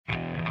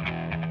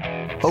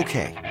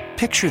Okay,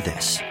 picture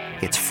this.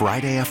 It's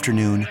Friday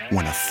afternoon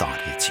when a thought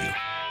hits you.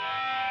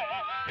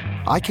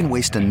 I can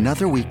waste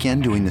another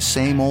weekend doing the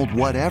same old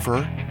whatever,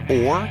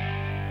 or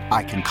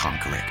I can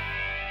conquer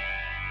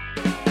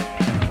it.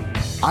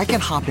 I can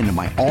hop into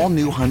my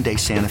all-new Hyundai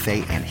Santa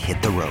Fe and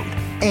hit the road.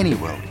 Any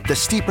road. The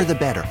steeper, the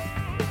better.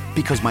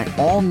 Because my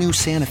all-new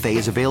Santa Fe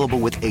is available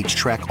with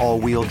H-Track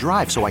all-wheel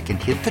drive, so I can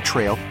hit the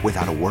trail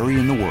without a worry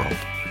in the world.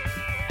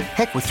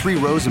 Heck, with 3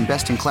 rows and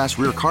best-in-class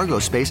rear cargo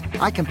space,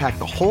 I can pack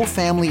the whole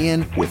family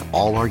in with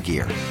all our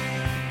gear.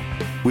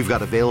 We've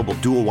got available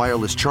dual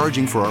wireless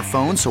charging for our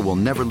phones, so we'll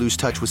never lose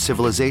touch with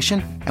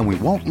civilization, and we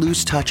won't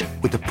lose touch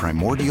with the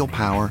primordial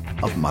power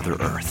of Mother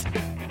Earth.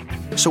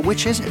 So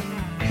which is it?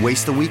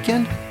 Waste the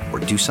weekend or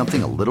do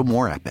something a little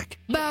more epic?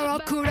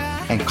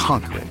 And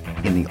conquer it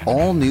in the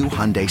all-new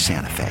Hyundai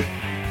Santa Fe.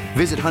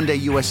 Visit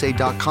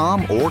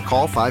HyundaiUSA.com or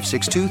call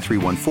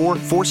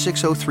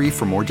 562-314-4603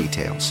 for more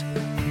details.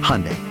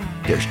 Hyundai,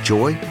 there's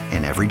joy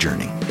in every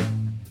journey.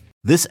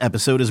 This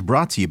episode is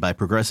brought to you by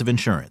Progressive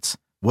Insurance.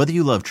 Whether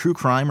you love true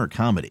crime or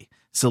comedy,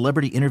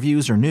 celebrity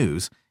interviews or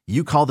news,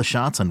 you call the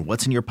shots on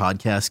what's in your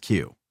podcast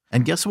queue.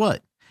 And guess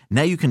what?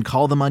 Now you can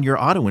call them on your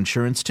auto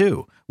insurance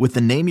too with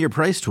the Name Your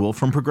Price tool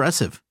from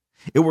Progressive.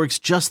 It works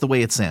just the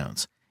way it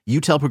sounds. You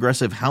tell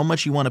Progressive how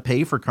much you want to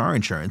pay for car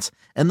insurance,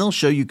 and they'll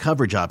show you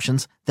coverage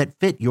options that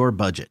fit your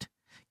budget.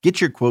 Get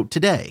your quote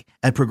today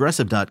at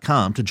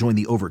Progressive.com to join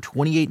the over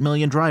 28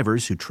 million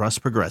drivers who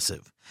trust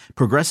Progressive.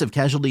 Progressive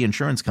Casualty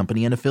Insurance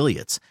Company and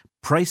Affiliates.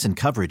 Price and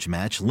coverage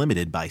match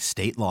limited by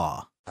state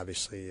law.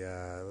 Obviously,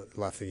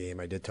 left the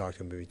game. I did talk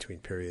to him between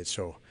periods,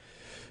 so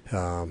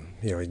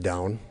he's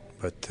down.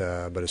 But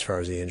as far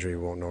as the injury,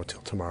 we won't know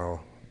till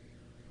tomorrow.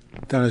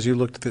 Don, as you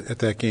looked at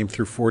that game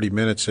through 40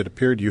 minutes, it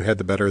appeared you had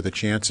the better of the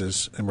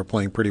chances and were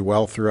playing pretty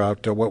well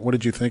throughout. What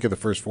did you think of the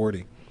first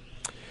 40?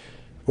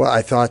 Well,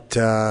 I thought,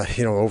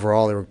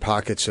 overall there were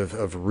pockets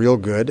of real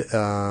good.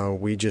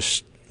 We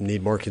just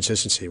need more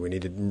consistency. We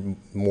needed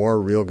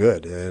more real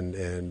good,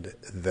 and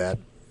that,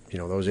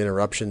 those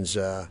interruptions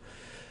in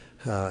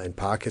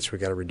pockets, we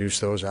got to reduce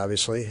those,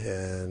 obviously,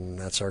 and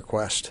that's our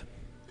quest.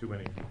 Too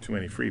many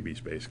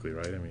freebies, basically,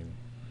 right? I mean,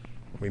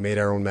 we made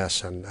our own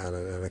mess on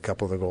a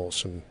couple of the goals,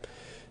 some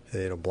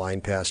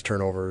blind pass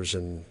turnovers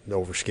and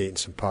overskating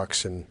some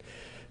pucks, and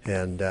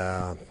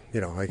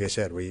like I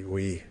said,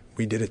 we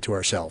did it to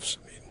ourselves.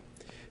 I mean,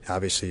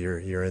 obviously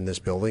you're in this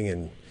building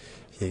and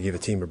you give a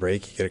team a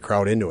break, you get a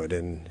crowd into it,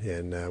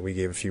 and we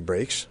gave a few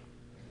breaks.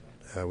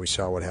 We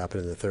saw what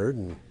happened in the third,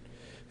 and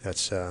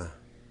that's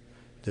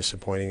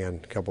disappointing on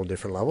a couple of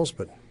different levels.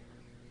 But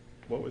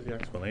what was the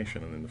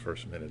explanation in the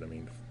first minute? I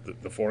mean,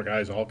 the 4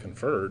 guys all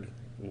conferred.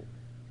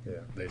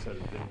 Yeah, they said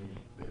it didn't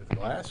hit the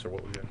glass, or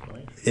what was the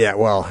explanation? Yeah,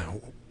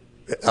 well,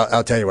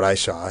 I'll tell you what I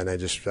saw, and I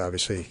just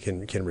obviously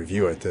can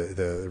review it.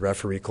 The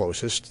referee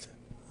closest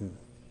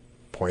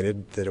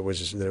pointed that it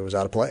was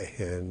out of play,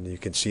 and you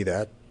can see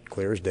that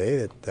clear as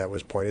day that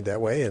was pointed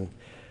that way, and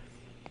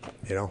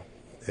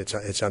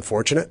it's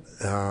unfortunate.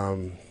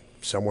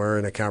 Somewhere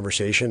in a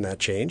conversation that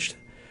changed.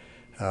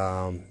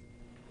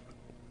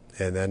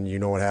 And then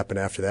what happened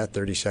after that,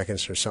 30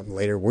 seconds or something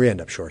later, we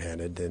end up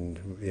shorthanded, and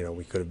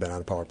we could have been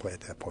on a power play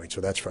at that point.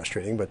 So that's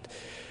frustrating, but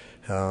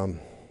you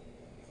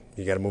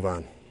got to move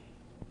on.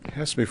 It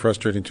has to be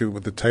frustrating, too,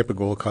 with the type of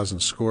goal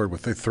Cousins scored,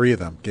 with the 3 of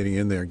them getting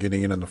in there,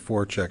 getting in on the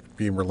forecheck,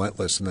 being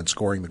relentless, and then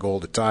scoring the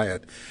goal to tie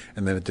it.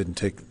 And then it didn't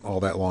take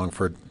all that long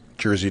for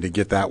Jersey to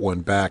get that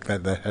one back.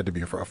 That had to be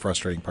a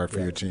frustrating part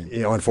for your team.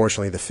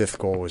 Unfortunately, the 5th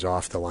goal was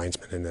off the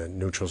linesman in the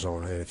neutral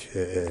zone,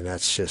 and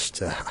that's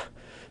just,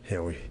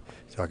 we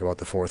talk about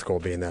the 4th goal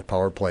being that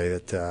power play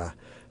that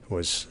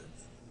was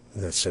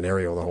the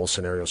scenario, the whole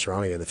scenario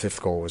surrounding it. The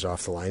 5th goal was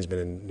off the linesman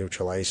in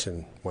neutral ice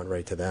and went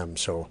right to them.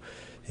 So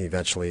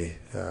eventually,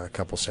 a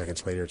couple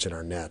seconds later, it's in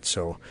our net.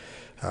 So,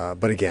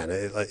 but again,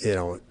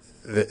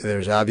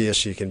 there's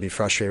obvious you can be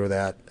frustrated with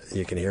that.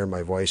 You can hear in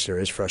my voice there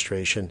is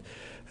frustration,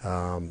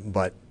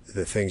 but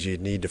the things you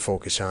need to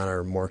focus on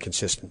are more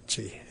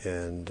consistency,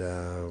 and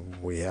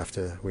we have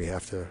to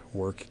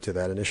work to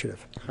that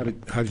initiative. How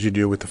did you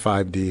deal with the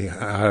 5D?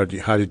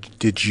 How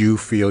did you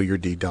feel your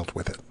D dealt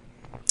with it?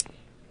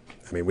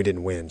 I mean, we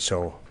didn't win,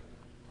 so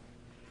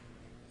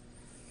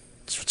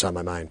it's what's on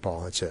my mind,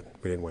 Paul. That's it.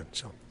 We didn't win.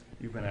 So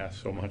you've been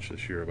asked so much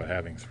this year about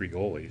having 3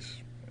 goalies,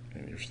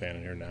 and you're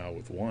standing here now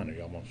with 1. Are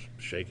you almost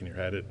shaking your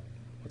head at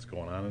what's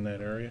going on in that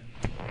area?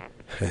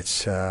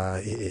 It's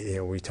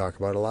we talk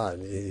about it a lot.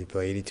 You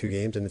play 82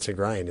 games, and it's a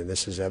grind, and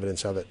this is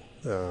evidence of it.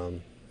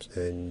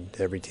 And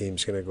every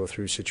team's going to go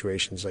through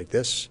situations like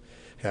this.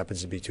 It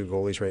happens to be 2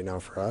 goalies right now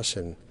for us,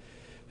 and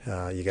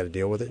you got to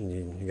deal with it,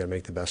 and you got to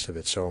make the best of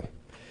it. So,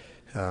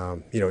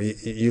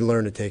 you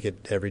learn to take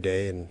it every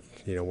day, and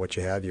what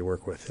you have, you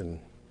work with,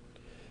 and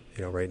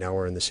right now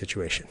we're in this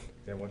situation.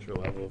 And what's your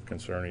level of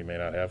concern? You may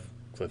not have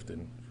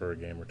Clifton for a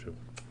game or 2.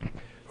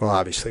 Well,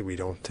 obviously we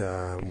don't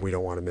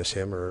want to miss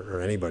him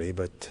or anybody,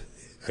 but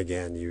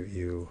again,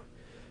 you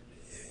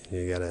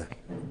got to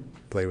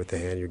play with the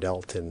hand you're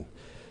dealt, and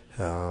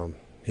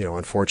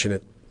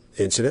unfortunate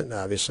incident.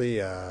 Obviously,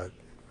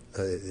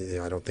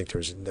 I don't think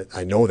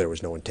I know there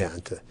was no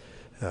intent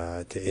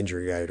to injure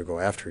a guy or to go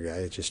after a guy.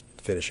 It just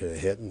finishing a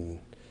hit, and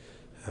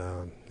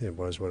it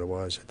was what it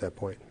was at that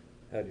point.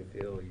 How do you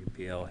feel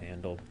UPL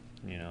handled,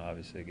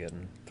 obviously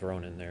getting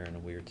thrown in there in a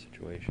weird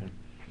situation?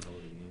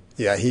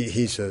 Yeah,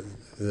 he's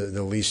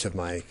the least of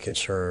my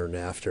concern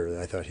after.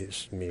 I thought he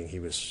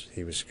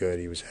was good.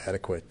 He was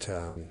adequate.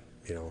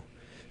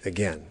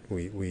 Again,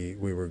 we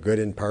were good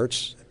in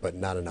parts, but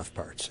not enough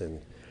parts.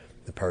 And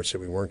the parts that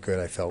we weren't good,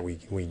 I felt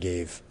we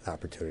gave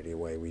opportunity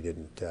away. We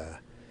didn't.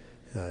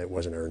 It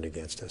wasn't earned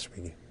against us.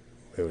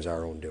 It was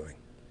our own doing.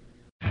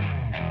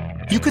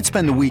 You could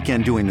spend the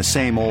weekend doing the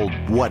same old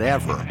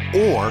whatever,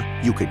 or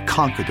you could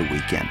conquer the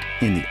weekend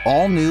in the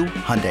all-new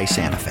Hyundai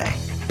Santa Fe.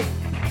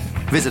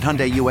 Visit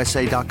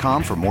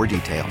HyundaiUSA.com for more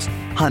details.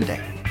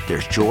 Hyundai,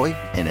 there's joy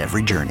in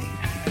every journey.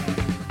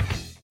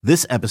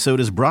 This episode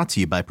is brought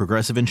to you by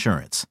Progressive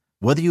Insurance.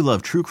 Whether you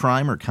love true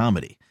crime or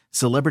comedy,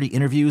 celebrity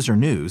interviews or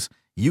news,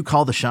 you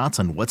call the shots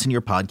on what's in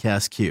your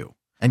podcast queue.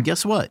 And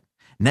guess what?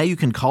 Now you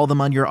can call them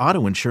on your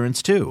auto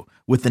insurance too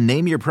with the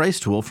Name Your Price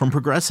tool from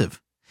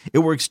Progressive. It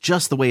works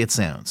just the way it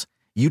sounds.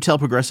 You tell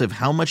Progressive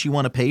how much you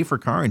want to pay for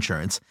car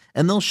insurance,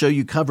 and they'll show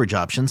you coverage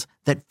options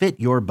that fit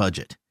your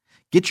budget.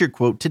 Get your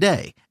quote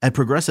today at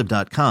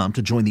Progressive.com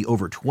to join the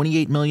over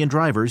 28 million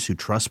drivers who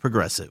trust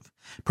Progressive.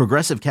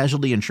 Progressive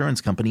Casualty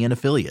Insurance Company and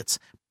Affiliates.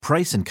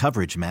 Price and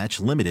coverage match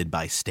limited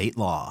by state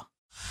law.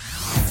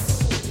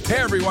 Hey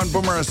everyone,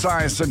 Boomer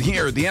Esiason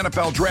here. The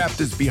NFL Draft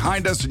is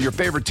behind us and your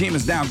favorite team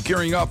is now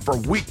gearing up for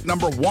week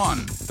number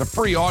 1. The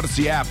free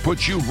Odyssey app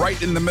puts you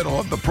right in the middle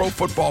of the pro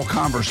football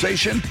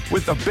conversation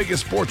with the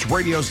biggest sports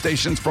radio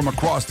stations from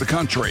across the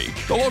country.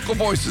 The local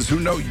voices who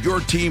know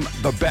your team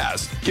the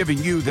best, giving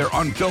you their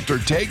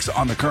unfiltered takes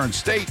on the current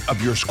state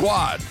of your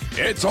squad.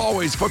 It's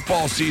always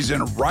football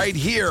season right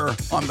here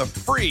on the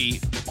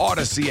free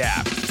Odyssey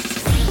app.